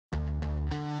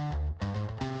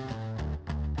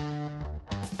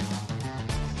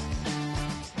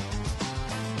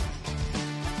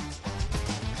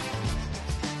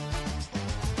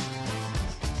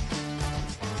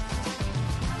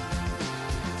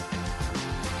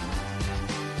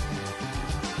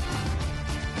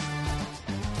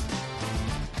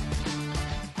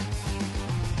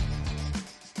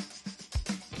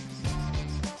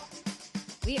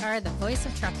are the voice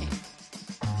of trucking.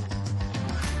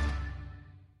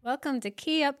 Welcome to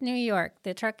Key Up New York,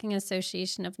 the Trucking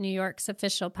Association of New York's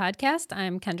official podcast.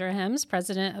 I'm Kendra Hems,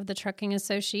 president of the Trucking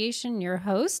Association, your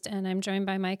host, and I'm joined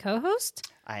by my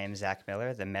co-host. I am Zach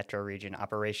Miller, the Metro Region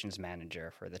Operations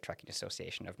Manager for the Trucking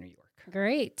Association of New York.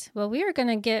 Great. Well, we are going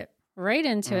to get right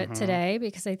into it today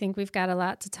because I think we've got a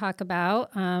lot to talk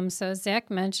about. So as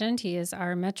Zach mentioned, he is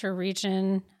our Metro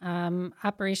Region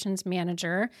Operations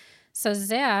Manager. So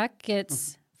Zach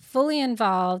gets fully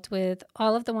involved with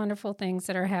all of the wonderful things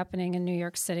that are happening in New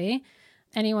York City.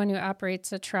 Anyone who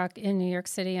operates a truck in New York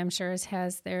City, I'm sure,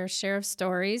 has their share of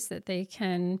stories that they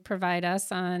can provide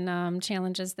us on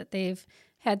challenges that they've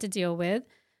had to deal with.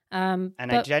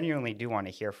 I genuinely do want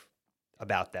to hear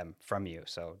about them from you.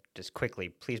 So just quickly,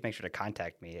 please make sure to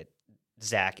contact me at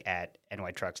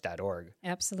zach@nytrucks.org.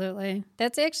 Absolutely.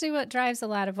 That's actually what drives a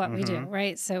lot of what we do,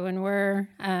 right? So when we're,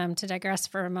 to digress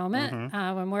for a moment,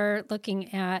 when we're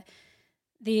looking at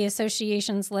the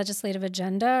association's legislative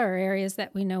agenda or areas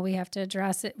that we know we have to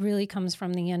address, it really comes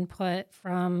from the input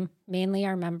from mainly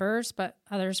our members, but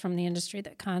others from the industry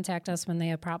that contact us when they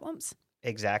have problems.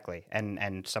 Exactly.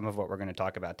 And some of what we're going to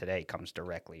talk about today comes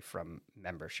directly from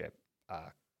membership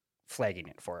flagging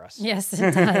it for us. Yes,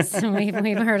 it does. We've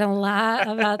heard a lot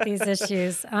about these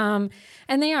issues. And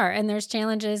they are. And there's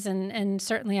challenges and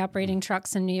certainly operating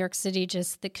trucks in New York City,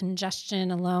 just the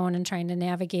congestion alone and trying to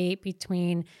navigate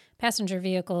between passenger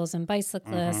vehicles and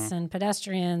bicyclists and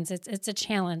pedestrians. It's a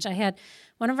challenge. I had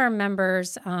one of our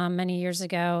members many years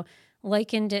ago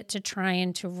likened it to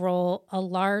trying to roll a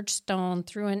large stone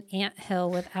through an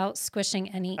anthill without squishing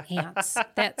any ants.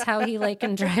 That's how he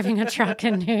likened driving a truck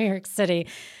in New York City.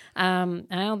 I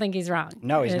don't think he's wrong.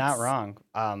 No, he's not wrong.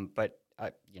 But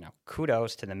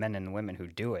kudos to the men and women who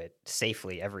do it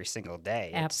safely every single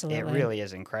day. Absolutely. It really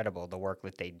is incredible, the work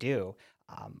that they do.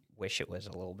 Wish it was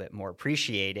a little bit more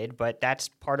appreciated, but that's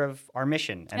part of our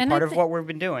mission and part of what we've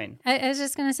been doing. I was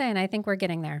just going to say, and I think we're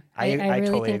getting there. I really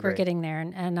totally think agree. we're getting there.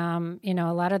 And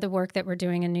a lot of the work that we're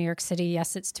doing in New York City,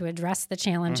 yes, it's to address the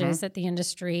challenges that the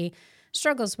industry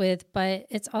struggles with, but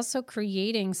it's also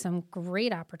creating some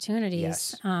great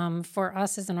opportunities for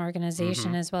us as an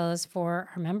organization as well as for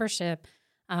our membership,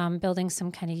 building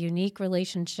some kind of unique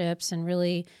relationships and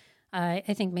really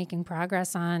I think making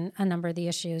progress on a number of the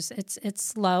issues. It's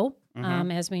slow.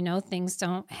 As we know, things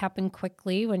don't happen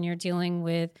quickly when you're dealing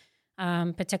with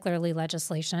particularly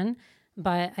legislation.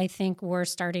 But I think we're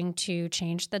starting to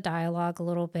change the dialogue a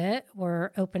little bit.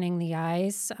 We're opening the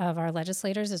eyes of our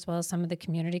legislators as well as some of the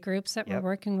community groups that we're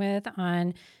working with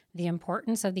on the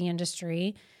importance of the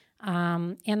industry.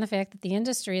 And the fact that the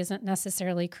industry isn't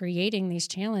necessarily creating these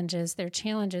challenges, they're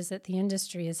challenges that the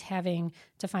industry is having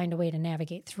to find a way to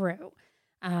navigate through.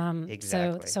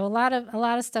 Exactly. So a lot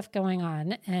of stuff going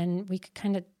on, and we could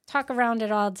kind of talk around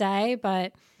it all day,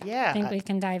 but I think we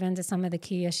can dive into some of the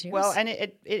key issues. Well, and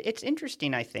it's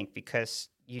interesting, I think, because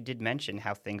you did mention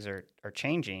how things are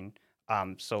changing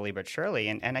slowly but surely,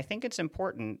 and I think it's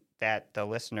important that the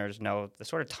listeners know the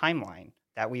sort of timeline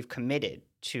that we've committed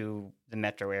to the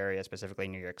metro area, specifically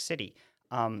New York City.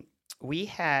 We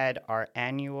had our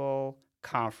annual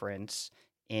conference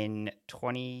in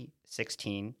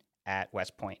 2016 at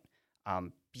West Point.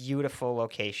 Beautiful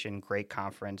location, great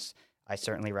conference. I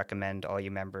certainly recommend all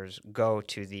you members go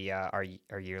to the our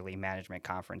yearly management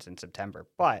conference in September.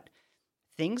 But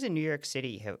things in New York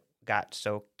City have got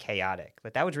so chaotic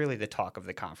that was really the talk of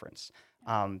the conference.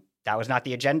 That was not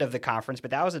the agenda of the conference,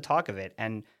 but that was the talk of it.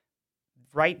 And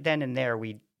right then and there,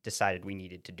 we decided we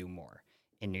needed to do more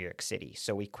in New York City.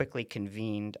 So we quickly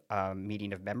convened a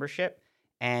meeting of membership,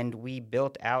 and we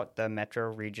built out the Metro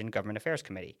Region Government Affairs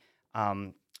Committee,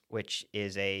 which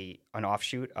is an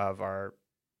offshoot of our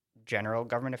General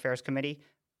Government Affairs Committee,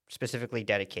 specifically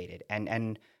dedicated.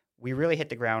 And we really hit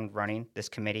the ground running, this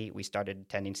committee. We started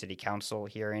attending city council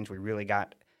hearings. We really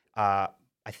got, I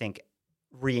think,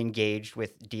 re-engaged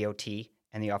with DOT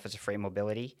and the Office of Freight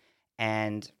Mobility.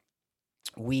 And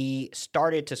we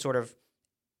started to sort of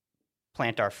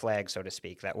plant our flag, so to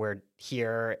speak, that we're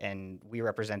here and we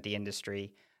represent the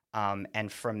industry.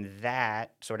 And from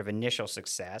that sort of initial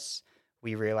success,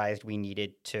 we realized we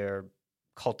needed to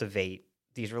cultivate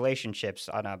these relationships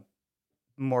on a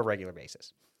more regular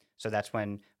basis. So that's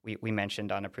when we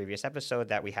mentioned on a previous episode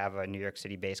that we have a New York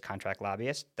City-based contract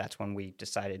lobbyist. That's when we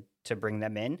decided to bring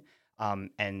them in.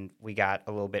 And we got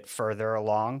a little bit further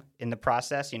along in the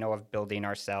process, of building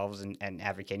ourselves and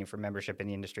advocating for membership in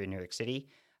the industry in New York City.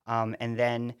 And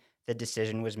then the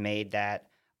decision was made that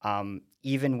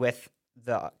even with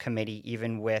the committee,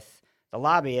 even with the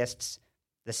lobbyists,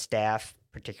 the staff,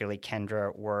 particularly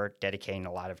Kendra, were dedicating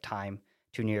a lot of time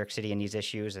to New York City and these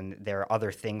issues, and there are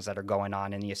other things that are going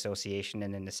on in the association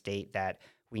and in the state that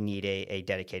we need a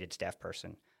dedicated staff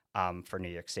person for New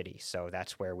York City. So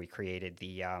that's where we created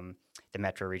the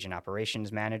Metro Region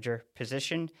Operations Manager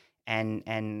position. And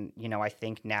I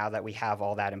think now that we have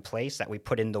all that in place, that we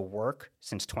put in the work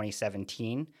since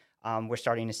 2017, we're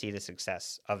starting to see the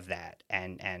success of that.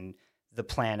 And the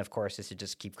plan, of course, is to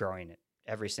just keep growing it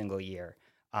every single year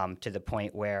to the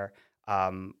point where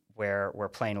we're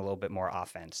playing a little bit more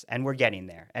offense, and we're getting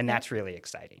there, and that's really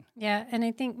exciting. Yeah, and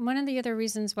I think one of the other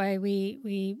reasons why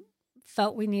we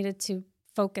felt we needed to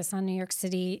focus on New York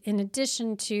City, in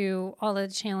addition to all of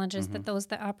the challenges that those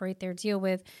that operate there deal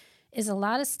with, is a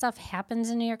lot of stuff happens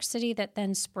in New York City that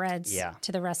then spreads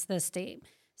to the rest of the state.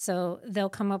 So they'll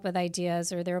come up with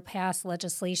ideas or they'll pass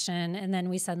legislation, and then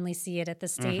we suddenly see it at the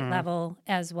state level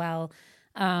as well.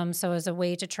 So as a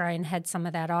way to try and head some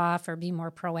of that off or be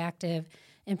more proactive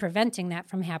in preventing that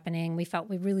from happening, we felt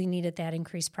we really needed that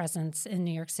increased presence in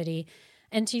New York City.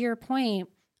 And to your point,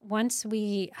 once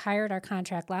we hired our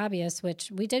contract lobbyists,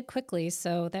 which we did quickly,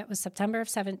 so that was September of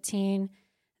 17,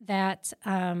 that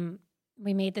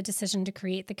we made the decision to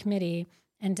create the committee.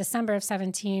 In December of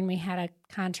 17, we had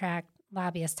a contract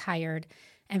lobbyist hired.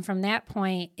 And from that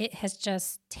point, it has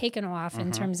just taken off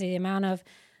in terms of the amount of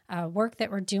work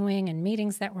that we're doing and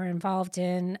meetings that we're involved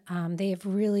in. They have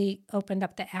really opened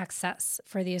up the access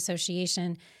for the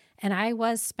association. And I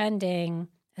was spending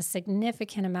a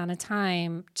significant amount of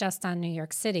time just on New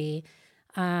York City.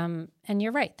 And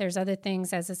you're right, there's other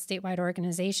things as a statewide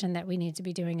organization that we need to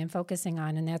be doing and focusing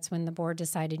on. And that's when the board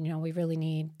decided, we really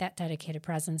need that dedicated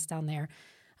presence down there.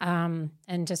 And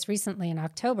just recently in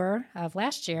October of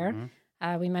last year,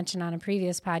 we mentioned on a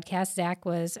previous podcast, Zach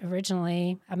was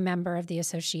originally a member of the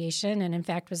association and, in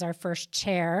fact, was our first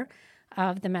chair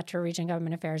of the Metro Region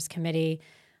Government Affairs Committee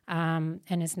and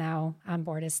is now on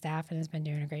board as staff and has been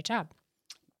doing a great job.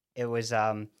 It was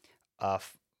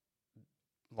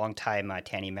longtime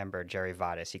Tanny member, Jerry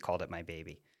Vadas. He called it my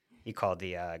baby. He called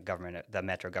the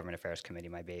Metro Government Affairs Committee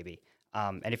my baby.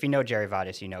 And if you know Jerry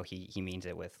Vadas, he means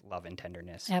it with love and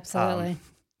tenderness. Absolutely.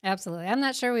 Absolutely. I'm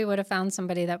not sure we would have found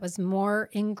somebody that was more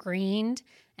ingrained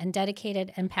and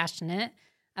dedicated and passionate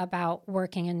about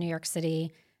working in New York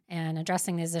City and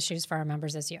addressing these issues for our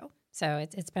members as you. So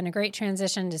it's been a great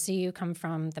transition to see you come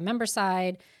from the member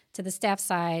side to the staff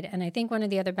side. And I think one of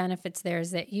the other benefits there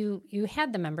is that you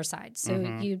had the member side.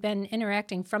 So you've been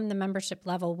interacting from the membership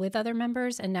level with other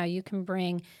members, and now you can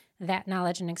bring that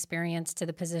knowledge and experience to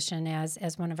the position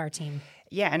as one of our team.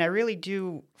 Yeah, and I really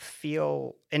do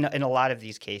feel, in a lot of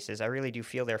these cases, I really do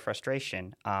feel their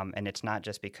frustration. And it's not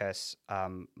just because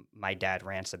my dad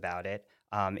rants about it.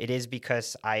 It is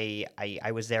because I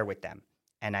was there with them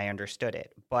and I understood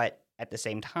it. But at the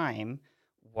same time,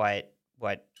 what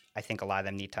I think a lot of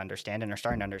them need to understand and are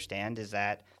starting to understand is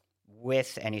that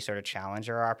with any sort of challenge,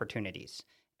 there are opportunities.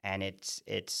 And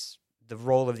it's the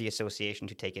role of the association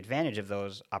to take advantage of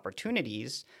those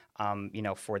opportunities,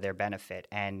 for their benefit.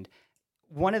 And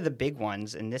one of the big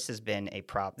ones, and this has been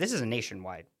this is a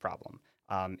nationwide problem,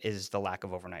 is the lack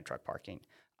of overnight truck parking.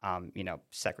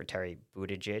 Secretary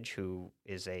Buttigieg, who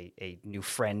is a new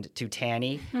friend to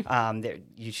Tanny,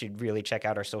 you should really check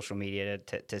out our social media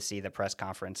to see the press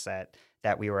conference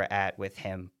that we were at with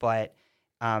him. But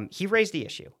he raised the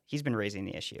issue. He's been raising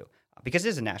the issue because it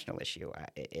is a national issue.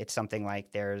 It's something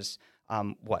like there's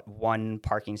one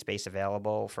parking space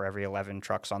available for every 11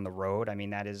 trucks on the road. I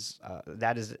mean, that is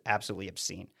absolutely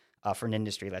obscene for an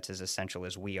industry that's as essential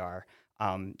as we are,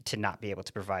 to not be able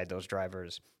to provide those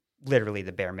drivers literally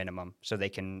the bare minimum so they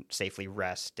can safely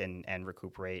rest and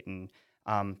recuperate and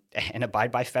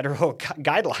abide by federal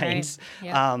guidelines.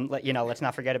 Right. Yeah. Let's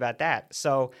not forget about that.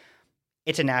 So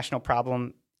it's a national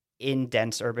problem in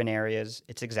dense urban areas.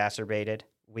 It's exacerbated.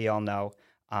 We all know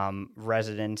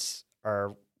residents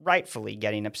are rightfully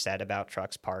getting upset about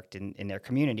trucks parked in their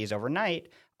communities overnight.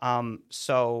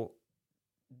 So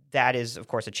that is, of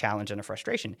course, a challenge and a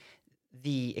frustration.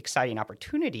 The exciting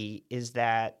opportunity is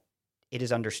that it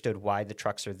is understood why the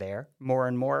trucks are there more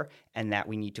and more, and that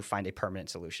we need to find a permanent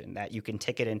solution. That you can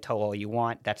ticket and tow all you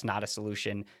want. That's not a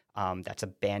solution. That's a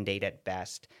Band-Aid at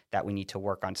best, that we need to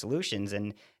work on solutions.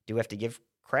 And do have to give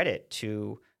credit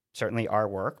to certainly our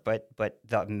work, but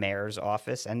the mayor's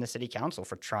office and the city council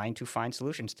for trying to find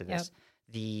solutions to this.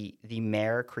 Yep. The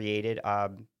mayor created a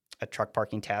truck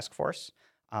parking task force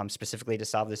specifically to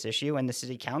solve this issue, and the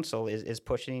city council is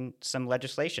pushing some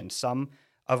legislation, some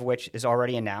of which is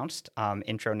already announced,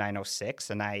 Intro 906,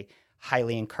 and I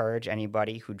highly encourage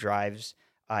anybody who drives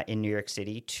in New York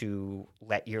City to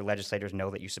let your legislators know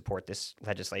that you support this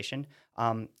legislation.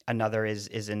 Another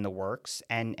is in the works,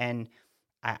 and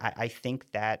I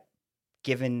think that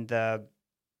given the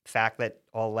fact that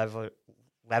all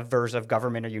levers of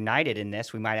government are united in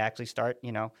this, we might actually start,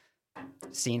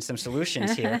 seeing some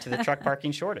solutions here to the truck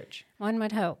parking shortage. One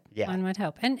would hope. Yeah. One would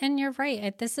hope. And you're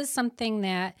right. This is something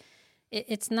that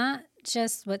it's not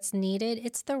just what's needed,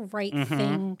 it's the right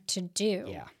thing to do.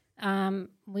 Yeah.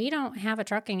 We don't have a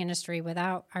trucking industry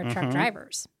without our truck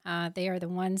drivers. They are the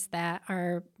ones that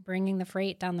are bringing the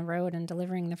freight down the road and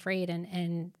delivering the freight,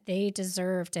 and they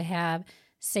deserve to have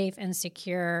safe and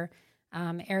secure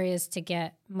areas to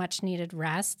get much needed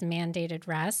rest, mandated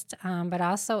rest, but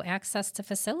also access to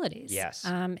facilities. Yes.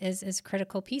 Is a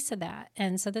critical piece of that.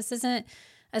 And so this isn't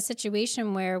a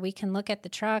situation where we can look at the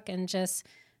truck and just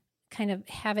kind of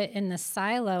have it in the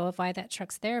silo of why that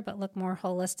truck's there, but look more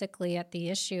holistically at the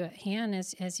issue at hand.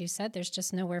 As you said, there's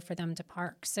just nowhere for them to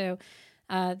park. So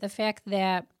the fact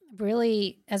that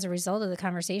really, as a result of the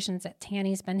conversations that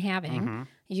Tanny's been having,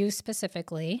 you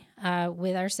specifically,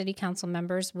 with our city council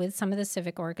members, with some of the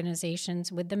civic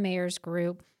organizations, with the mayor's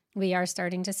group, we are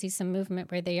starting to see some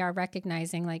movement where they are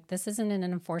recognizing, like, this isn't an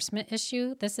enforcement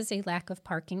issue. This is a lack of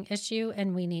parking issue,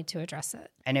 and we need to address it.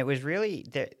 And it was really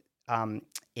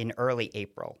in early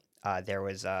April, there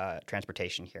was a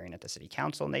transportation hearing at the city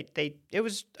council, and it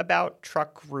was about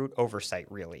truck route oversight,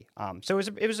 really. So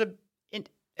it was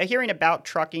a hearing about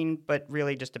trucking, but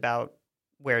really just about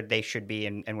where they should be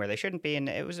and where they shouldn't be, and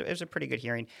it was a pretty good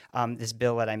hearing. This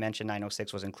bill that I mentioned,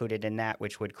 906, was included in that,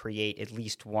 which would create at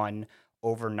least one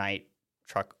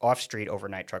off-street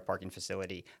overnight truck parking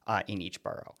facility in each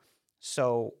borough.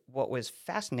 So what was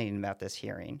fascinating about this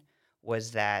hearing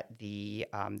was that the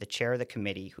chair of the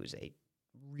committee, who's a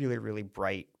really, really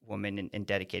bright woman and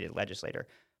dedicated legislator,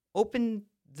 opened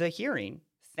the hearing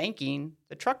thanking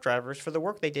the truck drivers for the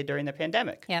work they did during the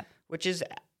pandemic, which is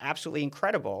absolutely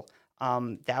incredible.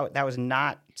 That was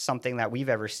not something that we've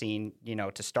ever seen,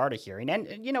 to start a hearing. And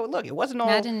look, it wasn't all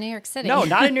not in New York City. No,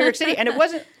 not in New York City, and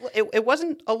it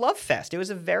wasn't a love fest. It was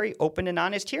a very open and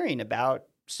honest hearing about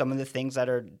some of the things that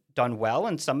are done well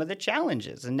and some of the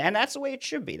challenges. And that's the way it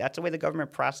should be. That's the way the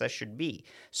government process should be.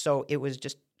 So it was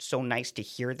just so nice to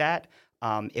hear that.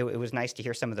 It was nice to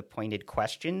hear some of the pointed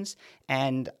questions.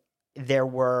 And there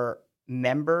were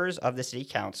members of the city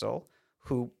council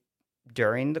who,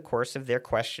 during the course of their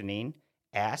questioning,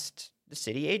 asked the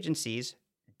city agencies,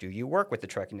 do you work with the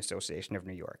Trucking Association of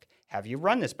New York? Have you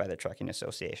run this by the Trucking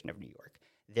Association of New York?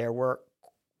 There were,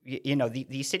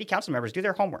 these city council members do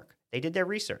their homework. They did their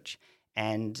research.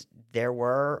 And there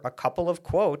were a couple of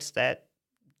quotes that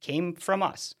came from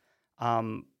us,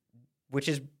 which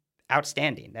is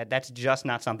outstanding. That's just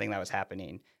not something that was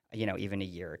happening, even a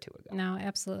year or two ago. No,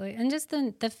 absolutely. And just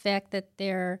the fact that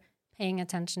they're paying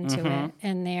attention to it,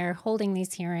 and they're holding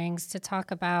these hearings to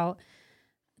talk about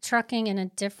trucking in a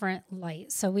different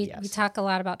light. So we talk a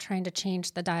lot about trying to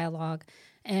change the dialogue.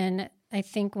 And I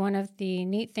think one of the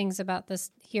neat things about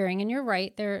this hearing, and you're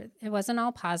right, it wasn't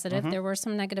all positive. There were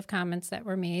some negative comments that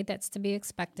were made. That's to be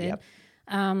expected.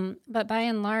 But by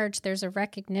and large, there's a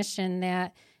recognition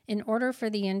that in order for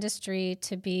the industry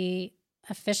to be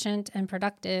efficient and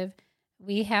productive,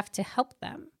 we have to help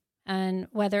them. And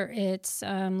whether it's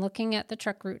looking at the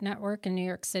truck route network in New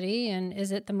York City, and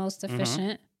is it the most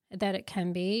efficient that it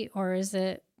can be, or is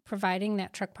it providing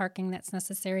that truck parking that's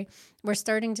necessary? We're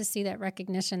starting to see that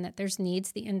recognition that there's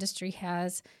needs the industry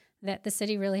has that the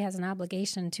city really has an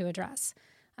obligation to address.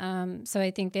 So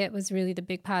I think that was really the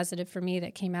big positive for me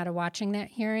that came out of watching that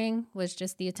hearing, was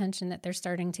just the attention that they're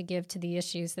starting to give to the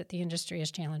issues that the industry is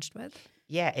challenged with.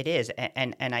 Yeah, it is.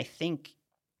 And I think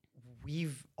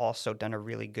we've also done a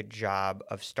really good job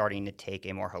of starting to take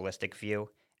a more holistic view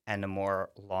and a more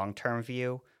long-term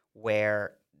view,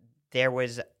 where there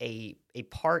was a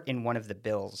part in one of the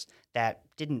bills that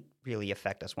didn't really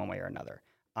affect us one way or another.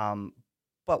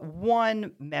 But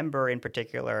one member in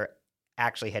particular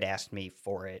actually had asked me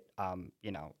for it,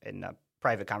 in a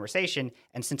private conversation.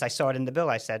 And since I saw it in the bill,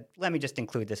 I said, let me just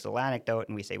include this little anecdote,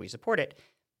 and we say we support it.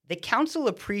 The council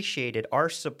appreciated our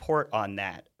support on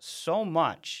that so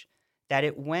much that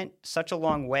it went such a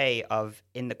long way of,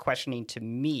 in the questioning to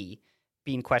me,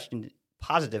 being questioned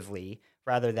positively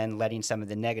rather than letting some of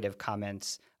the negative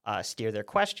comments steer their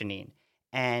questioning.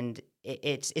 And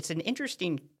it's an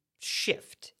interesting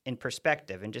shift in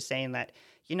perspective, and just saying that,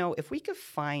 if we could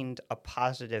find a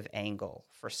positive angle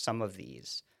for some of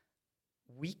these,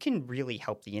 we can really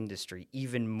help the industry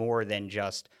even more than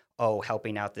just,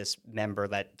 helping out this member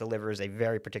that delivers a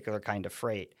very particular kind of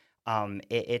freight.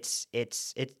 It's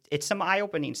some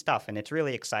eye-opening stuff, and it's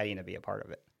really exciting to be a part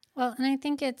of it. Well, and I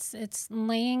think it's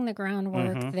laying the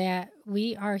groundwork that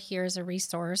we are here as a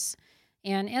resource.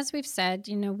 And as we've said,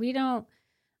 we don't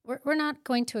we're not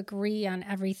going to agree on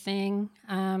everything.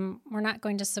 We're not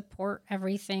going to support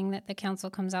everything that the council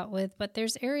comes out with, but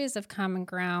there's areas of common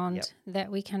ground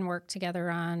that we can work together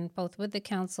on, both with the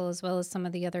council as well as some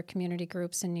of the other community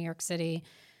groups in New York City.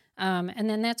 And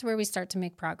then that's where we start to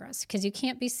make progress, because you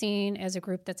can't be seen as a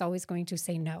group that's always going to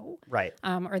say no, right?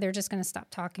 Or they're just going to stop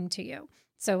talking to you.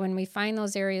 So when we find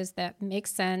those areas that make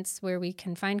sense, where we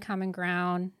can find common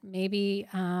ground, maybe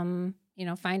find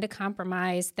a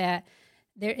compromise that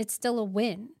it's still a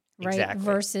win, right? Exactly.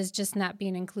 Versus just not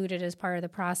being included as part of the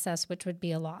process, which would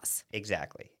be a loss.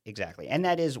 Exactly. And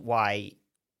that is why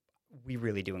we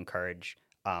really do encourage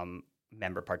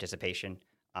member participation.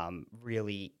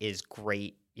 Really is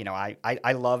great.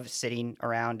 I love sitting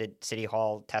around at City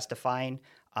Hall testifying,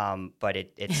 but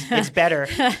it's better.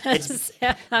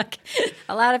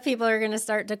 A lot of people are going to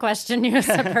start to question you as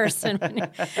a person.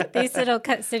 These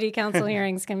city council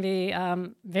hearings can be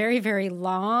very, very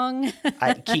long.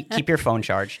 Keep your phone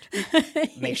charged.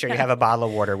 Make sure you have a bottle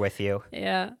of water with you.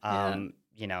 Yeah.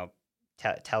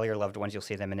 Tell your loved ones you'll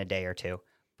see them in a day or two.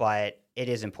 But it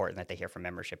is important that they hear from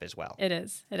membership as well. It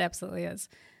is. It absolutely is.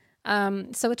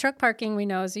 So with truck parking, we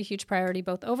know is a huge priority,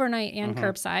 both overnight and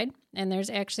curbside. And there's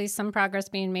actually some progress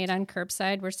being made on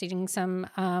curbside. We're seeing some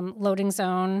loading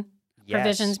zone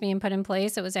provisions being put in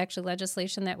place. It was actually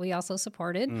legislation that we also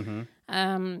supported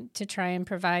to try and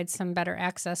provide some better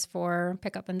access for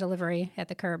pickup and delivery at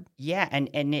the curb. Yeah, and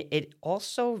it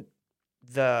also,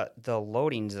 the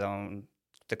loading zone,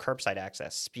 the curbside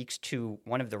access, speaks to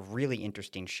one of the really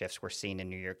interesting shifts we're seeing in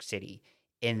New York City,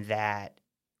 in that,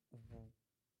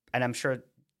 and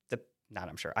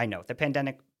I know the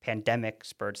pandemic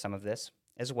spurred some of this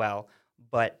as well,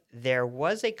 but there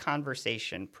was a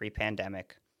conversation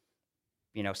pre-pandemic,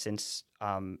 since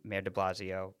Bill de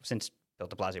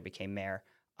Blasio became mayor,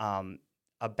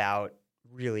 about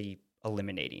really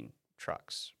eliminating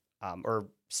trucks or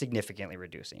significantly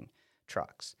reducing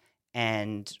trucks.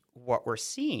 And what we're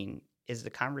seeing is the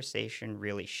conversation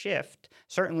really shift,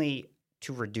 certainly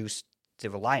to reduce the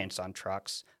reliance on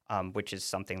trucks, which is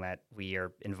something that we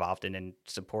are involved in and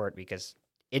support, because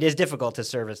it is difficult to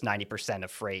service 90%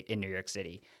 of freight in New York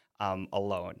City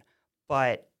alone.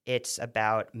 But it's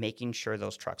about making sure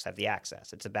those trucks have the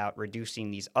access. It's about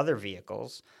reducing these other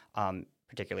vehicles,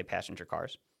 particularly passenger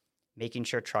cars, making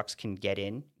sure trucks can get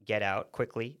in, get out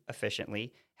quickly,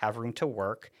 efficiently, have room to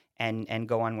work, and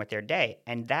go on with their day.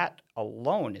 And that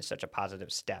alone is such a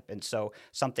positive step. And so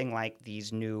something like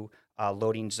these new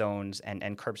loading zones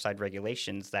and curbside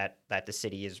regulations that the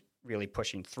city is really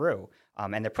pushing through,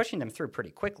 and they're pushing them through pretty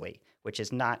quickly, which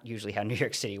is not usually how New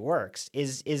York City works,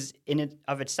 is in and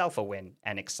of itself a win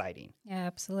and exciting. Yeah,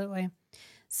 absolutely.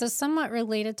 So somewhat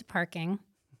related to parking,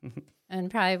 and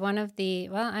probably one of the,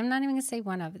 I'm not even going to say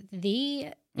one of, the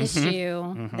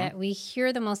issue that we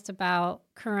hear the most about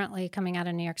currently coming out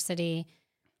of New York City,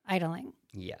 idling.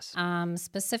 Yes.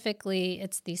 Specifically,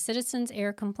 it's the Citizens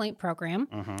Air Complaint Program.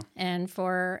 And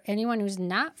for anyone who's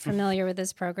not familiar with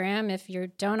this program, if you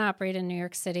don't operate in New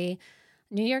York City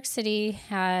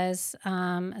has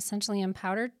essentially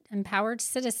empowered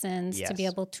citizens to be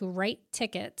able to write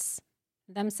tickets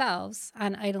themselves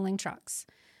on idling trucks.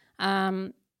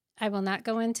 I will not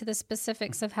go into the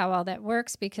specifics of how all that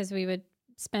works, because we would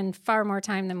spend far more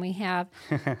time than we have.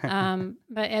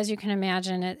 But as you can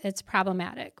imagine, it's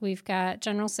problematic. We've got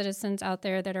general citizens out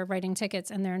there that are writing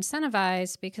tickets, and they're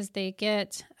incentivized because they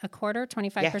get a quarter,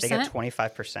 25%. Yeah, they get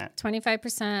 25%.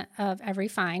 25% of every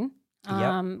fine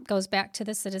goes back to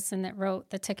the citizen that wrote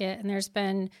the ticket. And there's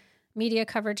been media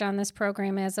coverage on this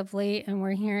program as of late, and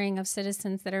we're hearing of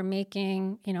citizens that are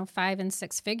making, 5 and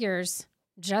 6 figures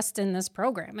just in this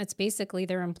program. It's basically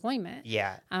their employment.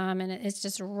 Yeah. And it's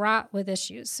just wrought with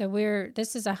issues. So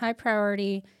this is a high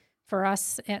priority for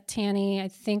us at Tanny. I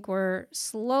think we're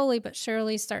slowly but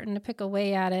surely starting to pick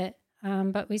away at it.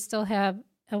 But we still have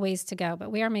a ways to go,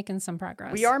 but we are making some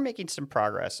progress. We are making some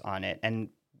progress on it. And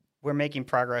we're making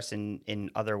progress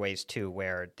in other ways too,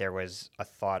 where there was a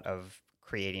thought of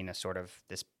creating a sort of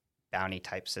this bounty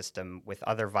type system with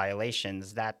other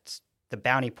violations. The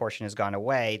bounty portion has gone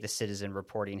away. The citizen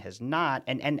reporting has not.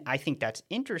 And I think that's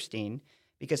interesting,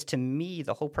 because to me,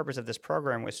 the whole purpose of this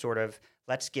program was sort of,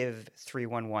 let's give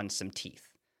 311 some teeth.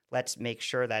 Let's make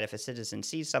sure that if a citizen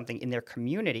sees something in their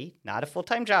community, not a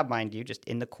full-time job, mind you, just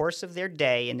in the course of their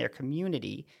day in their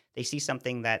community, they see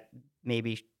something that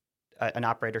maybe an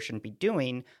operator shouldn't be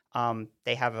doing,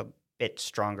 they have a bit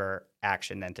stronger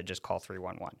action than to just call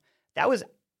 311.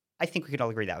 I think we can all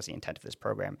agree that was the intent of this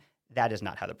program. That is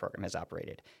not how the program has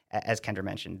operated. As Kendra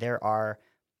mentioned, there are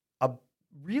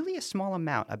really a small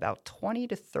amount, about 20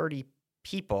 to 30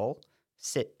 people,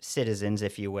 citizens,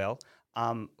 if you will,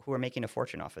 who are making a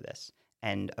fortune off of this.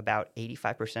 And about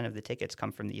 85% of the tickets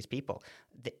come from these people.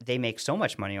 They make so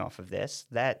much money off of this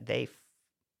that they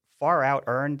far out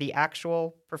earn the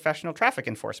actual professional traffic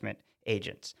enforcement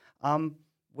agents,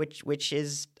 which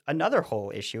is another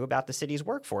whole issue about the city's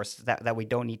workforce that we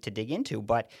don't need to dig into.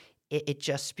 But it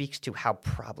just speaks to how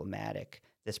problematic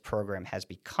this program has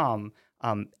become,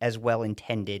 as well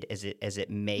intended as it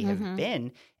may have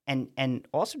been. And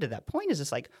also to that point is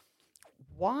it's like,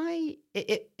 why,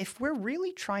 if we're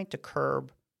really trying to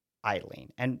curb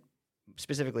idling and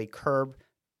specifically curb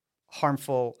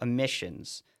harmful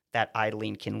emissions that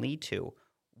idling can lead to,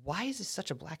 why is this such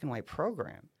a black and white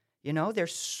program?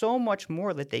 There's so much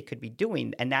more that they could be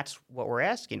doing, and that's what we're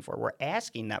asking for. We're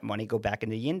asking that money go back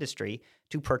into the industry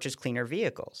to purchase cleaner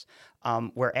vehicles.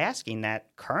 We're asking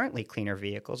that currently cleaner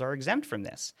vehicles are exempt from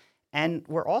this. And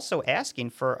we're also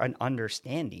asking for an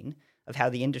understanding of how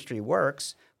the industry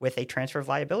works with a transfer of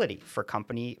liability for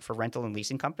rental and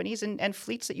leasing companies and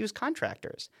fleets that use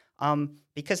contractors.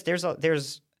 Because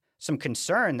there's some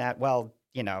concern that,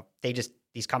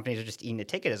 these companies are just eating the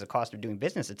ticket as a cost of doing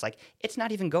business. It's like, it's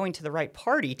not even going to the right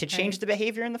party to change the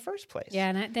behavior in the first place. Yeah,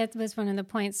 and that was one of the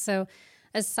points. So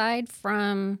aside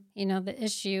from, the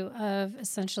issue of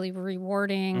essentially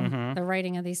rewarding the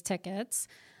writing of these tickets,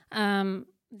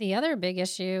 the other big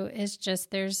issue is just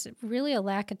there's really a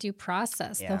lack of due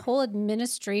process. Yeah. The whole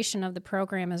administration of the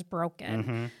program is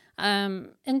broken.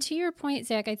 And to your point,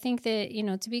 Zach, I think that,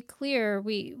 to be clear,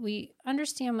 we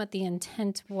understand what the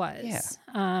intent was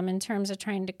in terms of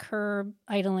trying to curb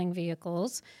idling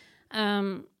vehicles.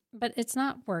 But it's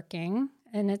not working,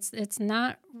 and it's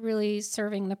not really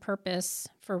serving the purpose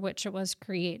for which it was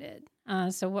created.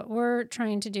 So what we're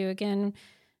trying to do, again,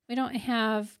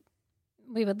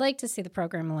 we would like to see the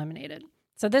program eliminated.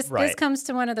 So this comes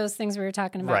to one of those things we were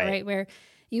talking about, right? Where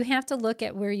you have to look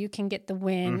at where you can get the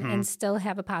win and still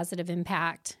have a positive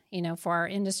impact, for our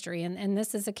industry. And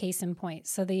this is a case in point.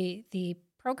 So the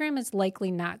program is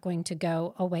likely not going to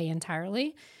go away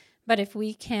entirely. But if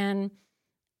we can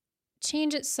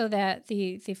change it so that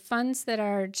the funds that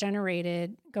are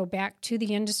generated go back to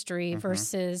the industry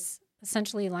versus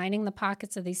essentially lining the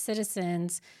pockets of these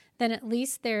citizens, then at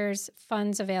least there's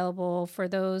funds available for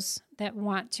those that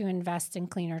want to invest in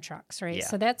cleaner trucks, right? Yeah.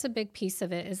 So that's a big piece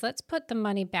of it, is let's put the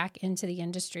money back into the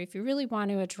industry. If you really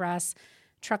want to address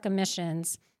truck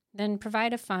emissions, then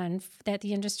provide a fund that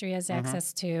the industry has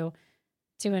access to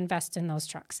invest in those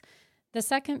trucks. The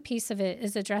second piece of it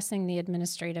is addressing the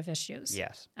administrative issues.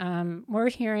 Yes. We're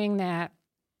hearing that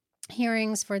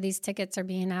hearings for these tickets are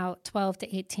being out 12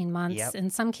 to 18 months. Yep. In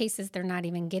some cases, they're not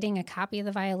even getting a copy of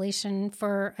the violation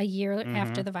for a year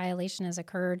after the violation has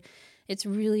occurred. It's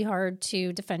really hard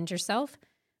to defend yourself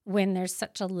when there's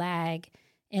such a lag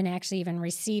in actually even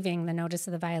receiving the notice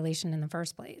of the violation in the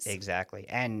first place. Exactly.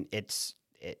 And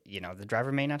the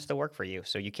driver may not still work for you,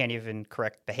 so you can't even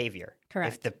correct behavior.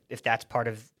 Correct. If that's part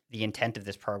of the intent of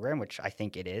this program, which I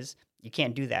think it is, you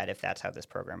can't do that if that's how this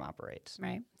program operates.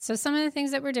 Right. So some of the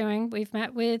things that we're doing, we've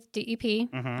met with DEP,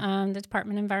 the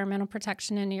Department of Environmental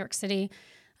Protection in New York City,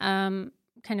 kind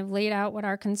of laid out what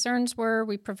our concerns were.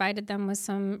 We provided them with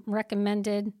some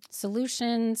recommended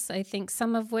solutions, I think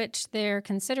some of which they're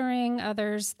considering,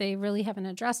 others they really haven't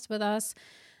addressed with us.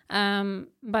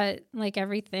 But like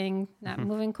everything, not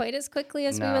moving quite as quickly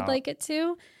as we would like it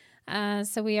to.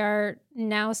 So we are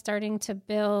now starting to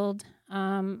build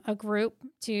a group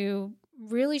to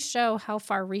really show how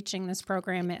far-reaching this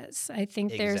program is. I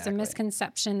think there's a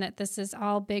misconception that this is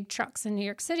all big trucks in New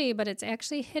York City, but it's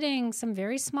actually hitting some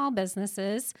very small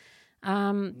businesses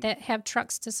that have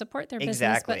trucks to support their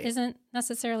business, but isn't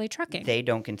necessarily trucking. They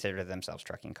don't consider themselves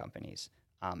trucking companies,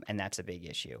 and that's a big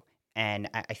issue. And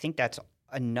I think that's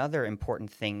another important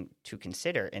thing to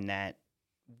consider in that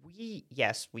we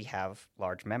have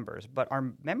large members, but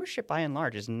our membership by and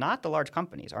large is not the large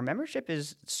companies. Our membership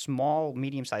is small,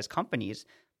 medium-sized companies,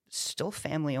 still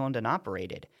family-owned and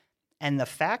operated. And the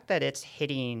fact that it's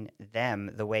hitting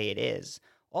them the way it is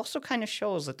also kind of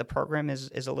shows that the program is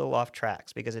a little off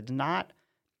tracks, because it's not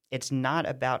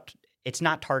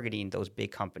targeting those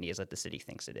big companies that the city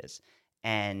thinks it is.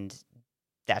 And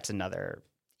that's another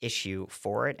issue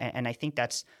for it. And I think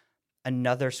that's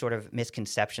another sort of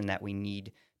misconception that we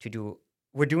need to do.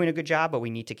 We're doing a good job, but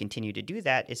we need to continue to do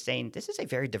that, is saying this is a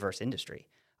very diverse industry.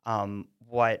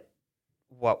 What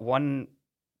one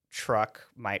truck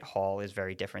might haul is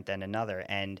very different than another,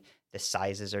 and the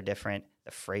sizes are different,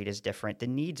 the freight is different, the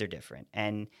needs are different.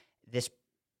 And this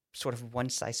sort of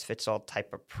one-size-fits-all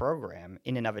type of program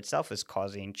in and of itself is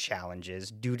causing challenges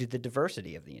due to the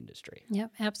diversity of the industry.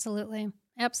 Yep, absolutely.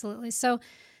 Absolutely. So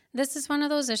this is one of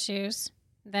those issues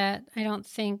that I don't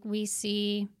think we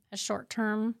see a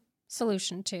short-term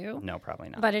solution to. No, probably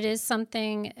not. But it is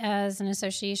something as an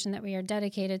association that we are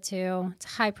dedicated to. It's a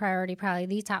high priority, probably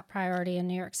the top priority in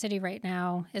New York City right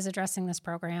now is addressing this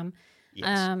program. Yes.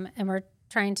 And we're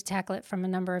trying to tackle it from a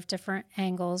number of different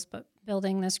angles, but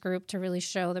building this group to really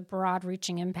show the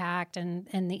broad-reaching impact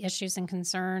and the issues and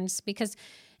concerns. Because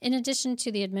in addition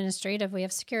to the administrative, we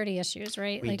have security issues,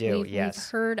 right? We do, yes.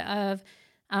 We've heard of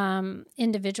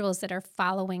individuals that are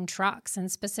following trucks,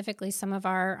 and specifically some of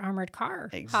our armored car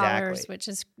haulers, which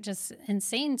is just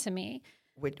insane to me.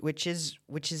 Which is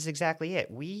exactly it.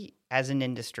 We, as an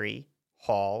industry,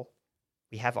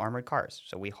 we have armored cars.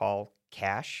 So we haul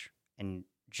cash and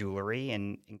jewelry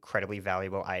and incredibly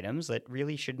valuable items that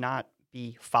really should not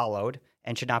be followed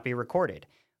and should not be recorded.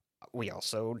 We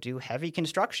also do heavy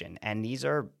construction, and these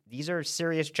are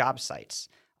serious job sites.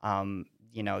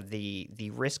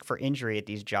 The risk for injury at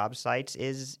these job sites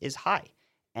is high,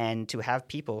 and to have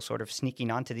people sort of sneaking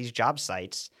onto these job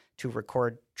sites to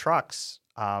record trucks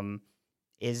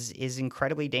is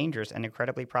incredibly dangerous and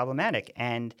incredibly problematic.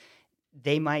 And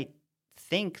they might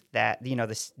think that the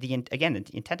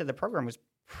intent of the program was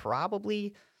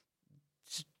probably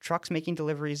trucks making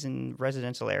deliveries in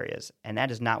residential areas, and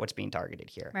that is not what's being targeted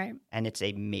here. Right. And it's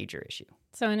a major issue.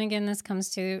 So, and again, this comes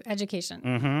to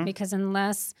education, because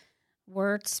unless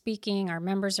we're speaking, our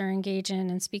members are engaging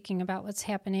and speaking about what's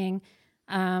happening,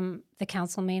 the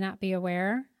council may not be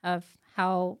aware of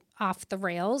how off the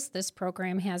rails this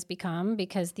program has become,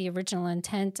 because the original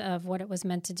intent of what it was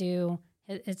meant to do,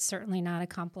 it's certainly not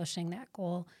accomplishing that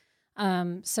goal.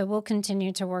 So we'll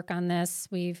continue to work on this.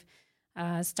 We've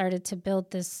started to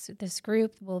build this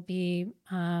group. We'll be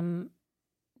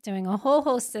doing a whole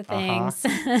host of things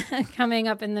coming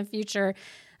up in the future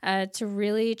to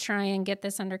really try and get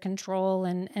this under control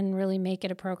and really make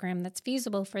it a program that's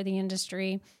feasible for the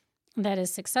industry, that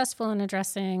is successful in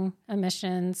addressing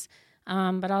emissions,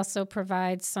 but also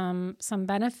provides some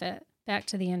benefit back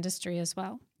to the industry as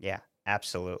well. Yeah,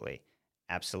 absolutely.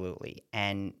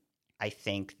 And I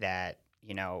think that,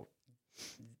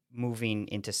 moving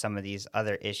into some of these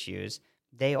other issues,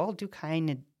 they all do kind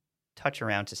of touch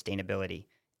around sustainability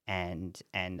and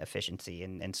efficiency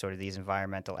and sort of these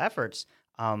environmental efforts.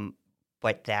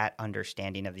 But that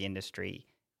understanding of the industry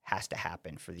has to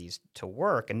happen for these to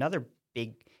work. Another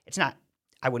big,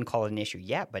 I wouldn't call it an issue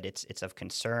yet, but it's of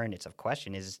concern, it's of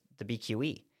question, is the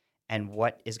BQE and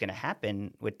what is going to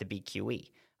happen with the BQE.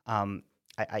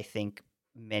 I think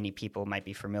many people might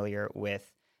be familiar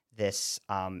with this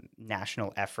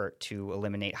national effort to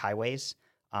eliminate highways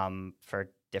for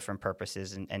different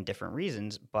purposes and different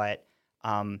reasons. But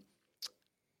I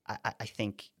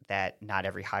think that not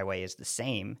every highway is the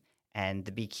same, and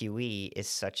the BQE is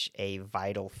such a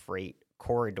vital freight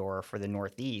corridor for the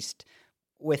Northeast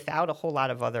without a whole lot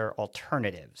of other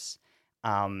alternatives.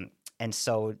 And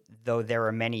so, though there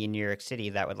are many in New York City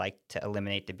that would like to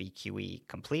eliminate the BQE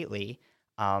completely,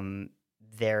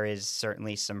 there is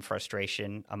certainly some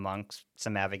frustration amongst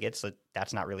some advocates that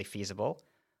that's not really feasible.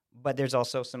 But there's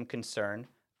also some concern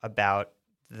about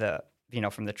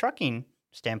from the trucking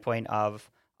standpoint of,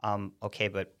 okay,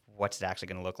 but what's it actually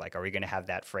going to look like? Are we going to have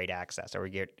that freight access? Are we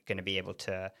going to be able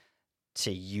to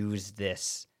use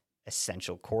this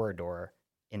essential corridor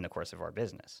in the course of our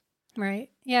business? Right.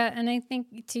 Yeah. And I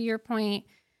think to your point,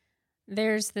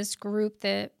 there's this group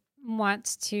that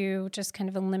wants to just kind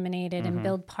of eliminate it and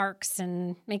build parks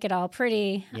and make it all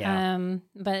pretty. Yeah.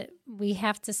 But we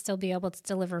have to still be able to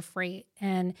deliver freight.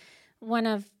 And one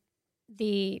of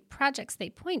the projects they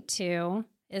point to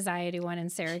is I-81 in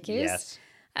Syracuse,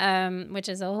 yes. Which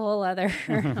is a whole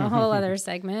other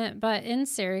segment. But in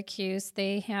Syracuse,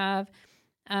 they have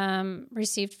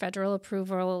received federal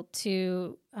approval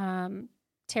to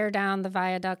tear down the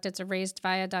viaduct. It's a raised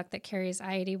viaduct that carries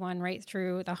I-81 right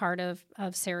through the heart of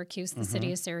Syracuse, the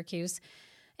city of Syracuse.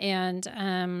 And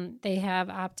they have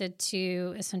opted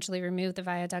to essentially remove the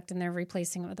viaduct, and they're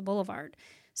replacing it with a boulevard.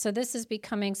 So this is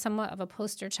becoming somewhat of a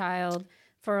poster child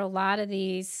for a lot of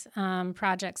these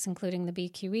projects, including the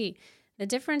BQE. The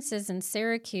difference is in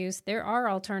Syracuse, there are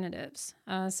alternatives.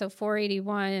 So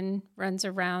 481 runs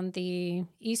around the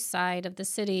east side of the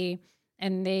city,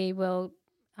 and they will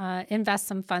invest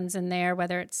some funds in there.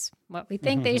 Whether it's what we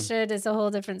think they should is a whole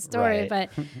different story, Right.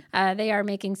 but they are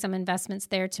making some investments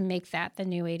there to make that the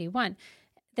new 81.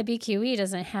 The BQE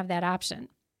doesn't have that option.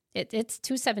 It's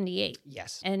 278.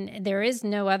 Yes. And there is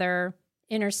no other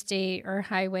interstate or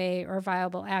highway or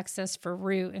viable access for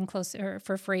route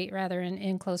for freight rather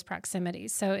in close proximity.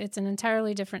 So it's an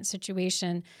entirely different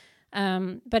situation.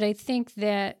 But I think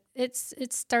that it's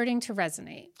starting to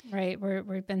resonate, right?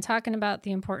 We've been talking about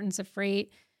the importance of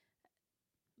freight.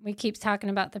 we keep talking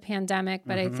about the pandemic,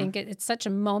 but I think it's such a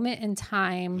moment in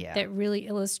time that really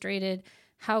illustrated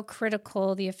how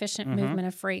critical the efficient movement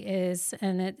of freight is.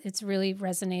 And it's really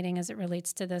resonating as it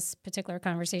relates to this particular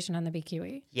conversation on the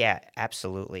BQE. Yeah,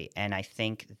 absolutely. And I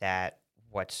think that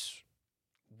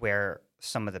where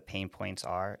some of the pain points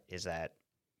are is that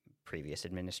previous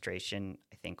administration,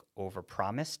 I think,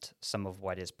 overpromised some of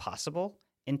what is possible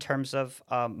in terms of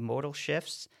modal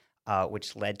shifts,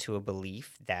 which led to a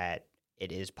belief that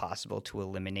it is possible to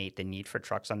eliminate the need for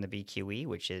trucks on the BQE,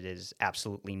 which it is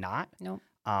absolutely not. Nope.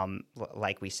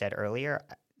 Like we said earlier,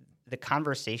 the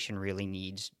conversation really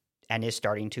needs, and is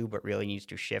starting to, but really needs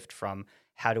to shift from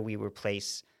how do we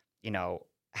replace,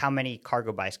 how many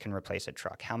cargo bikes can replace a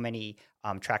truck? How many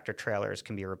tractor trailers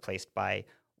can be replaced by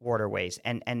waterways?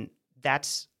 And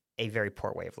that's a very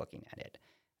poor way of looking at it.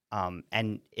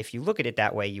 And if you look at it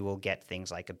that way, you will get things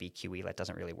like a BQE that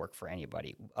doesn't really work for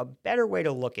anybody. A better way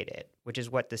to look at it, which is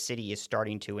what the city is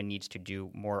starting to and needs to do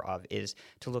more of, is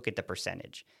to look at the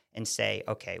percentage and say,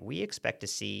 okay, we expect to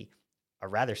see a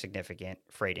rather significant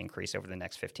freight increase over the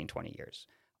next 15, 20 years.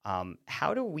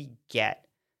 How do we get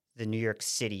the New York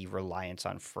City reliance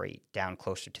on freight down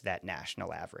closer to that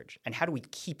national average? And how do we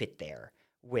keep it there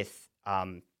with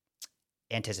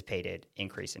anticipated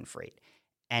increase in freight?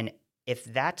 And if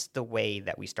that's the way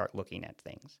that we start looking at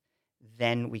things,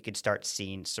 then we could start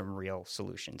seeing some real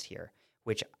solutions here,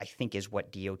 which I think is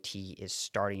what DOT is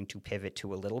starting to pivot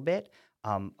to a little bit.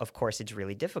 Of course, it's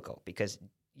really difficult because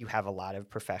you have a lot of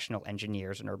professional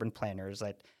engineers and urban planners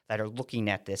that are looking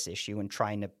at this issue and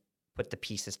trying to put the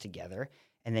pieces together.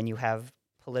 And then you have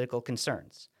political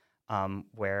concerns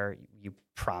where you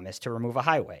promise to remove a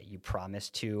highway. You promise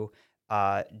to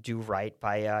do right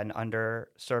by an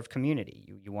underserved community.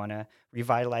 You want to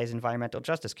revitalize environmental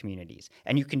justice communities.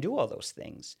 And you can do all those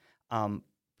things,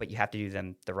 but you have to do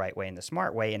them the right way and the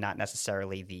smart way and not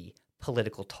necessarily the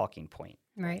political talking point.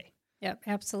 Right. Way. Yep,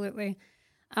 absolutely.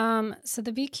 So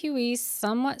the BQE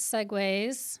somewhat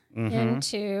segues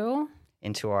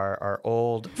into our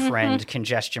old friend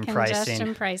congestion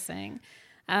pricing.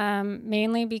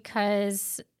 Mainly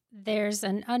because there's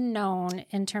an unknown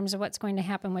in terms of what's going to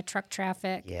happen with truck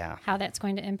traffic, how that's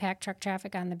going to impact truck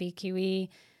traffic on the BQE,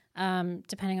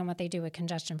 depending on what they do with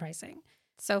congestion pricing.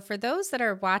 So for those that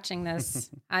are watching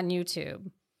this on YouTube,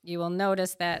 you will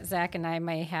notice that Zach and I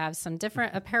may have some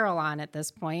different apparel on at this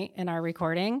point in our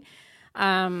recording.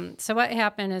 So what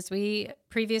happened is we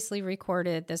previously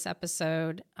recorded this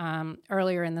episode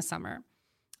earlier in the summer.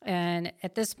 And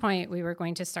at this point, we were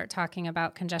going to start talking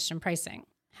about congestion pricing.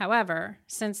 However,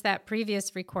 since that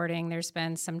previous recording, there's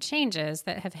been some changes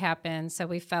that have happened. So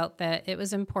we felt that it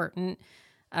was important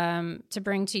to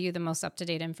bring to you the most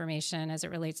up-to-date information as it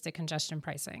relates to congestion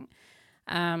pricing.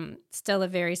 Still a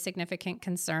very significant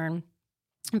concern.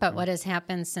 But what has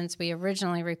happened since we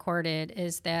originally recorded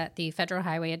is that the Federal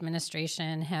Highway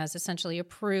Administration has essentially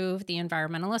approved the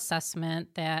environmental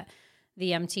assessment that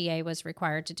the MTA was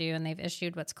required to do, and they've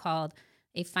issued what's called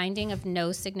a finding of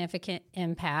no significant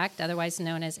impact, otherwise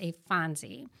known as a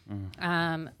FONSI,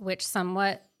 which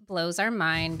somewhat blows our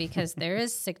mind because there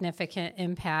is significant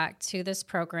impact to this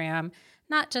program,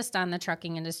 not just on the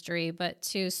trucking industry, but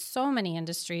to so many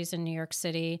industries in New York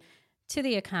City, to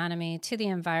the economy, to the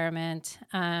environment,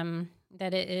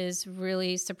 that it is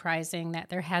really surprising that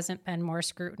there hasn't been more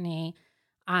scrutiny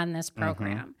on this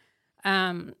program.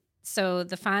 So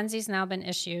the FONSI's now been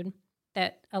issued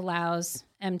that allows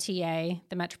MTA,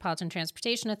 the Metropolitan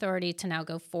Transportation Authority, to now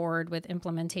go forward with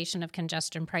implementation of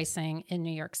congestion pricing in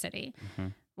New York City.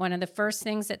 One of the first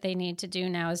things that they need to do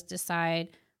now is decide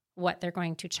what they're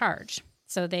going to charge.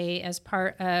 So they, as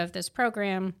part of this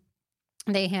program,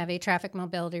 they have a traffic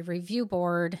mobility review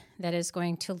board that is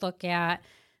going to look at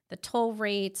the toll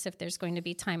rates, if there's going to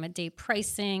be time of day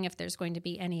pricing, if there's going to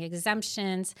be any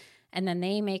exemptions, and then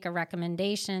they make a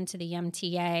recommendation to the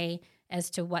MTA as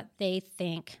to what they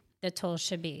think the toll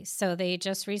should be. So they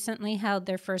just recently held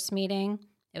their first meeting.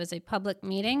 It was a public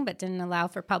meeting, but didn't allow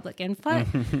for public input.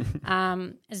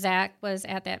 Zach was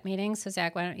at that meeting. So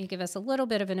Zach, why don't you give us a little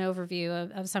bit of an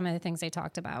overview of some of the things they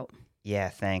talked about? Yeah,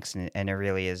 thanks. And it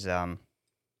really is,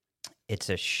 it's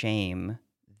a shame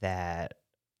that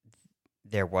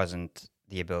there wasn't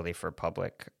the ability for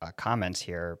public comments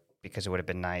here, because it would have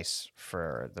been nice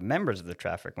for the members of the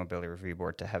Traffic Mobility Review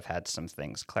Board to have had some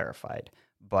things clarified.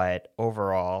 But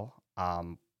overall,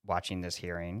 watching this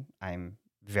hearing, I'm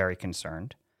very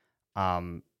concerned.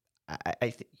 When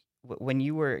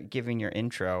you were giving your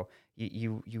intro,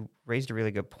 you raised a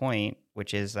really good point,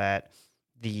 which is that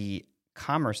the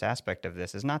commerce aspect of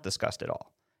this is not discussed at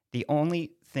all. The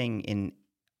only thing in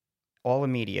all the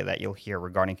media that you'll hear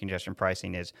regarding congestion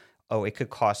pricing is, oh, it could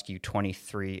cost you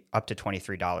up to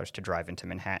 $23 to drive into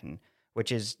Manhattan,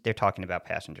 which is, they're talking about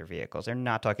passenger vehicles. They're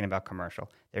not talking about commercial.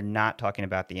 They're not talking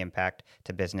about the impact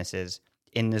to businesses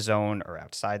in the zone or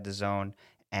outside the zone.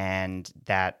 And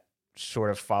that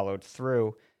sort of followed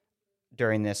through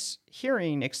during this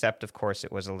hearing, except, of course,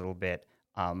 it was a little bit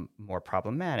more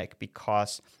problematic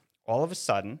because all of a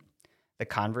sudden the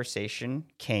conversation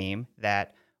came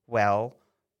that, well,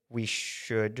 we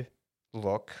should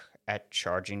look at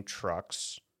charging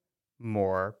trucks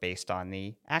more based on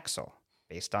the axle,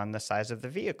 based on the size of the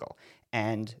vehicle.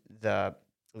 And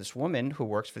this woman who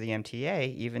works for the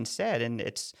MTA even said, and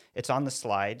it's on the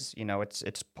slides,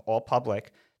 it's all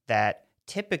public, that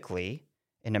typically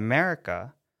in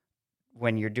America,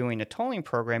 when you're doing a tolling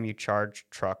program, you charge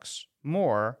trucks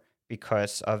more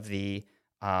because of the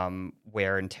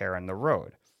wear and tear on the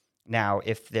road. Now,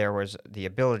 if there was the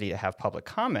ability to have public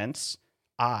comments,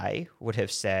 I would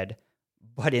have said,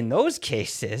 but in those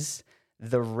cases,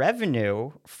 the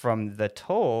revenue from the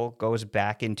toll goes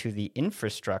back into the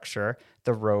infrastructure,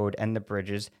 the road and the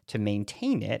bridges, to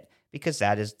maintain it, because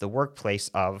that is the workplace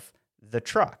of the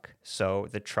truck. So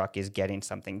the truck is getting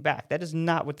something back. That is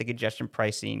not what the congestion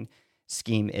pricing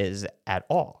scheme is at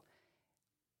all.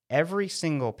 Every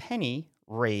single penny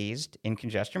raised in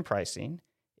congestion pricing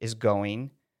is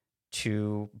going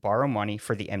to borrow money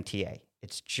for the MTA.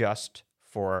 It's just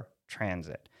for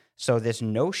transit. So this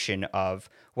notion of,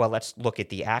 well, let's look at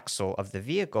the axle of the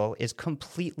vehicle is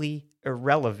completely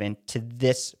irrelevant to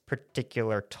this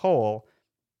particular toll.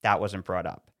 That wasn't brought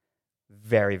up.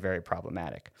 Very, very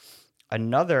problematic.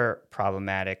 Another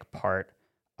problematic part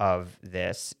of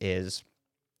this is,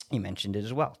 you mentioned it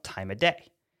as well, time of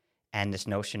day. And this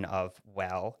notion of,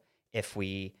 well, if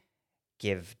we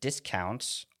give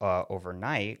discounts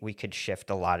overnight, we could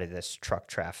shift a lot of this truck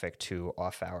traffic to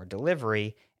off-hour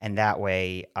delivery, and that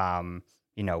way,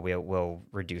 we'll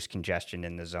reduce congestion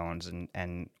in the zones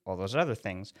and all those other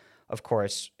things. Of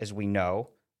course, as we know,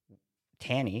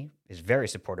 Tanny is very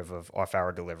supportive of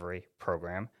off-hour delivery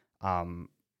program.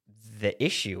 The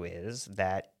issue is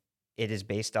that it is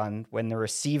based on when the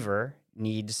receiver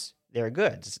needs their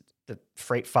goods. The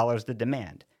freight follows the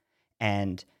demand.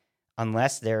 And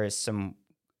unless there is some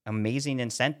amazing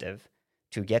incentive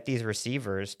to get these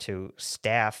receivers to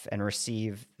staff and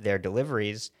receive their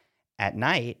deliveries at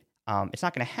night, it's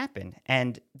not going to happen.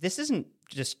 And this isn't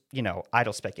just,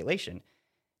 idle speculation.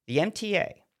 The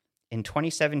MTA in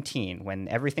 2017, when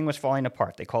everything was falling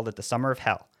apart, they called it the summer of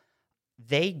hell.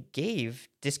 They gave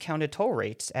discounted toll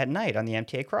rates at night on the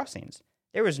MTA crossings.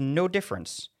 There was no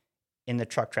difference in the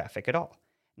truck traffic at all.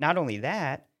 Not only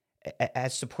that,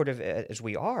 as supportive as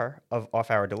we are of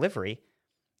off-hour delivery,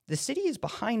 the city is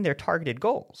behind their targeted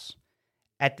goals.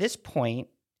 At this point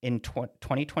in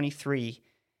 2023,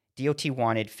 DOT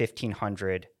wanted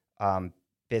 1,500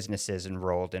 businesses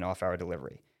enrolled in off-hour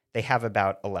delivery. They have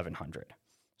about 1,100.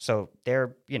 So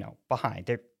they're, behind.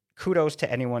 They're kudos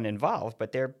to anyone involved,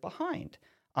 but they're behind.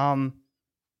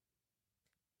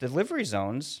 Delivery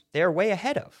zones, they're way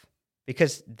ahead of,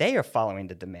 because they are following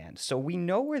the demand. So we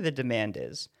know where the demand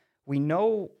is. We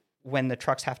know when the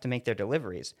trucks have to make their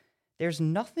deliveries. There's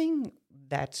nothing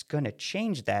that's going to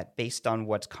change that based on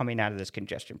what's coming out of this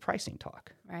congestion pricing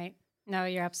talk. Right. No,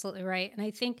 you're absolutely right. And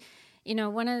I think,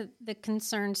 one of the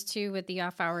concerns too with the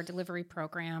off-hour delivery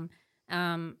program,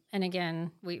 and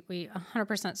again, we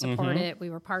 100% support it. We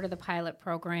were part of the pilot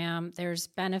program. There's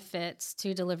benefits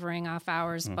to delivering off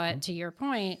hours, but to your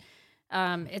point,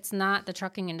 it's not the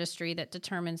trucking industry that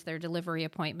determines their delivery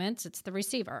appointments. It's the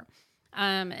receiver.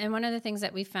 And one of the things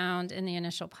that we found in the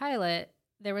initial pilot,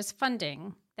 there was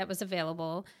funding that was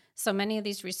available. So many of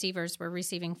these receivers were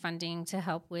receiving funding to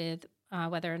help with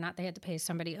whether or not they had to pay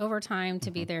somebody overtime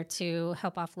to be there to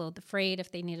help offload the freight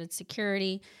if they needed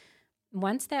security.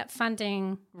 Once that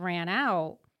funding ran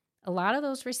out, a lot of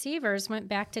those receivers went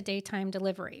back to daytime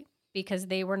delivery because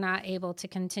they were not able to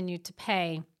continue to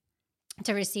pay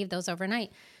to receive those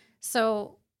overnight.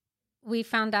 So we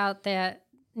found out that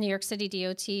New York City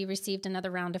DOT received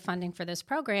another round of funding for this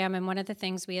program. And one of the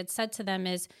things we had said to them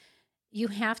is, you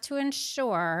have to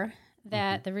ensure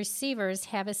that the receivers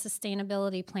have a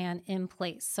sustainability plan in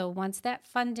place. So once that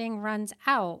funding runs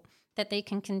out, that they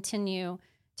can continue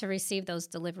to receive those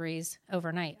deliveries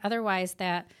overnight. Otherwise,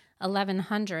 that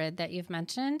 1,100 that you've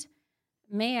mentioned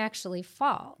may actually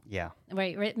fall. Yeah.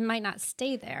 Right. It might not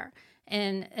stay there.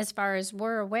 And as far as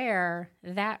we're aware,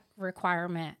 that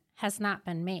requirement has not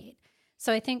been made.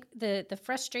 So I think the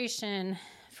frustration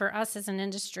for us as an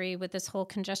industry with this whole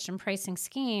congestion pricing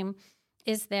scheme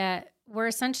is that we're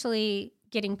essentially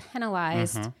getting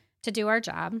penalized to do our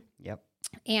job. Yep.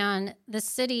 And the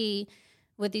city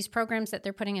with these programs that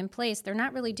they're putting in place, they're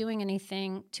not really doing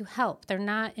anything to help. They're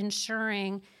not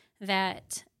ensuring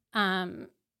that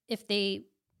if they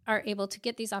are able to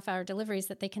get these off-hour deliveries,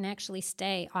 that they can actually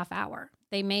stay off-hour.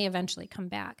 They may eventually come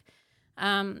back.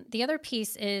 The other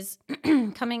piece is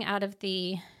coming out of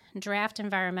the draft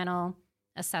environmental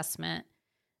assessment,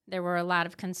 there were a lot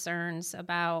of concerns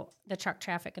about the truck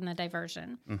traffic and the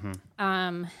diversion.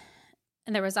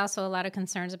 And there was also a lot of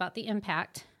concerns about the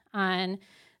impact on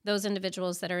those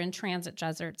individuals that are in transit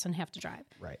deserts and have to drive.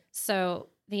 Right. So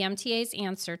the MTA's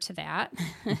answer to that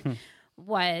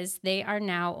was they are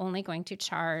now only going to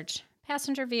charge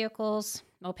passenger vehicles.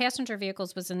 Well, passenger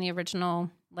vehicles was in the original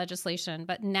legislation,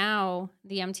 but now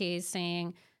the MTA is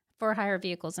saying for hire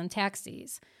vehicles and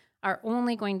taxis are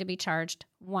only going to be charged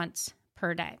once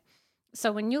per day.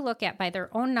 So when you look at by their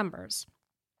own numbers,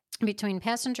 between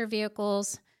passenger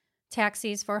vehicles,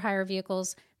 taxis, for hire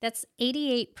vehicles, that's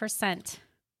 88%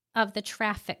 of the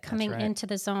traffic coming into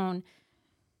the zone.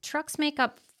 Trucks make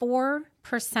up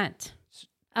 4%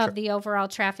 of the overall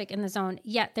traffic in the zone,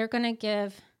 yet they're going to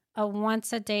give a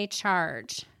once a day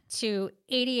charge to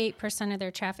 88% of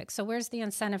their traffic. So where's the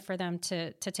incentive for them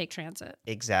to take transit?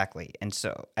 Exactly.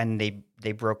 And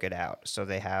they broke it out. So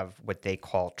they have what they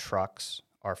call trucks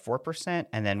are 4%,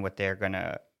 and then what they're going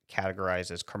to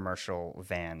categorize as commercial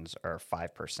vans are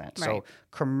 5%. Right. So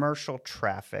commercial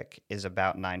traffic is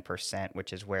about 9%,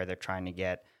 which is where they're trying to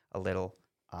get a little,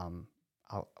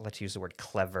 let's use the word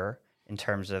clever in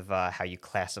terms of how you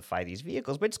classify these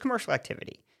vehicles, but it's commercial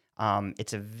activity.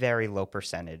 It's a very low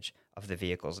percentage of the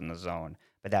vehicles in the zone,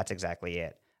 but that's exactly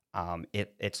it.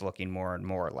 It's looking more and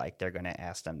more like they're going to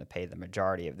ask them to pay the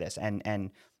majority of this.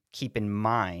 And keep in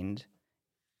mind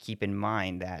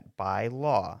that by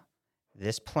law,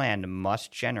 this plan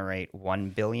must generate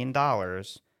 $1 billion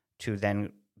to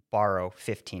then borrow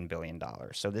 $15 billion.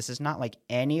 So this is not like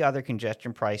any other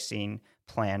congestion pricing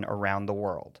plan around the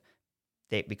world.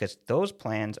 Because those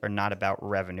plans are not about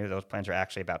revenue. Those plans are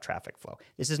actually about traffic flow.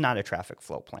 This is not a traffic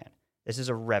flow plan. This is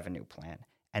a revenue plan.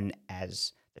 And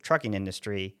as the trucking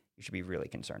industry, you should be really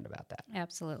concerned about that.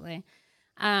 Absolutely.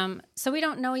 So we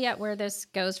don't know yet where this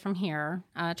goes from here.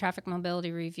 Traffic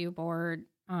Mobility Review Board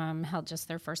held just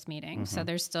their first meeting. So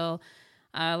there's still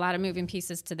a lot of moving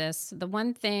pieces to this. The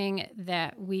one thing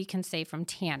that we can say from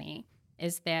Tanny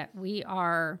is that we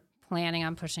are planning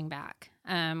on pushing back.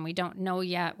 We don't know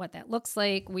yet what that looks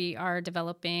like. We are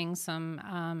developing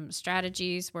some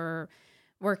strategies. We're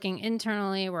working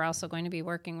internally. We're also going to be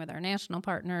working with our national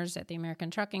partners at the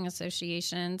American Trucking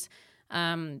Associations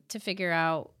to figure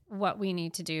out what we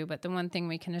need to do. But the one thing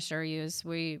we can assure you is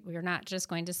we are not just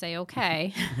going to say,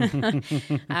 okay.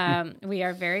 We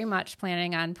are very much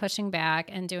planning on pushing back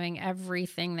and doing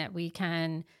everything that we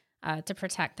can to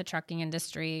protect the trucking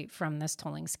industry from this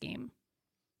tolling scheme.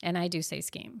 And I do say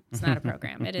scheme. It's not a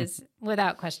program. It is,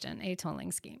 without question, a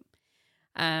tolling scheme.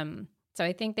 So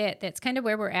I think that's kind of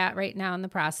where we're at right now in the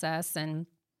process. And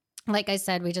like I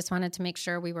said, we just wanted to make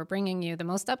sure we were bringing you the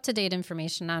most up-to-date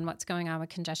information on what's going on with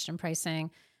congestion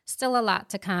pricing. Still a lot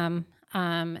to come.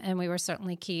 And we will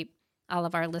certainly keep all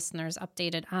of our listeners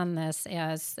updated on this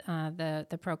as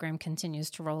the program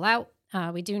continues to roll out.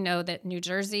 We do know that New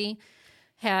Jersey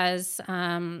has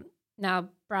now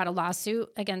brought a lawsuit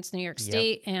against New York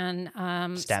State, and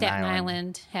Staten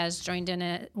Island has joined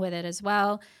in with it as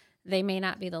well. They may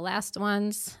not be the last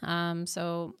ones.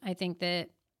 So I think that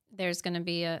there's going to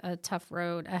be a tough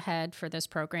road ahead for this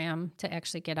program to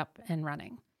actually get up and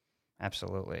running.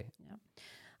 Absolutely.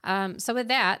 Yeah. So with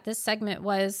that, this segment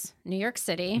was New York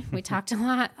City. We talked a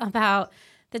lot about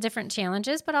the different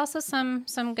challenges, but also some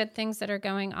good things that are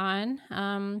going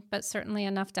on. But certainly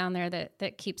enough down there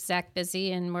that keeps Zach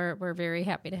busy, and we're very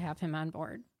happy to have him on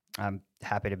board. I'm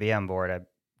happy to be on board. I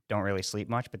don't really sleep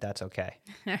much, but that's okay.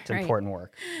 It's important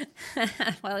work.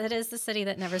 Well, it is the city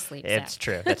that never sleeps. It's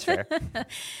true. That's fair.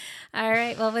 All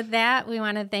right. Well, with that, we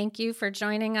want to thank you for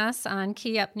joining us on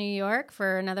Key Up New York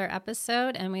for another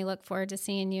episode, and we look forward to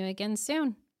seeing you again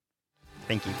soon.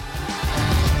 Thank you.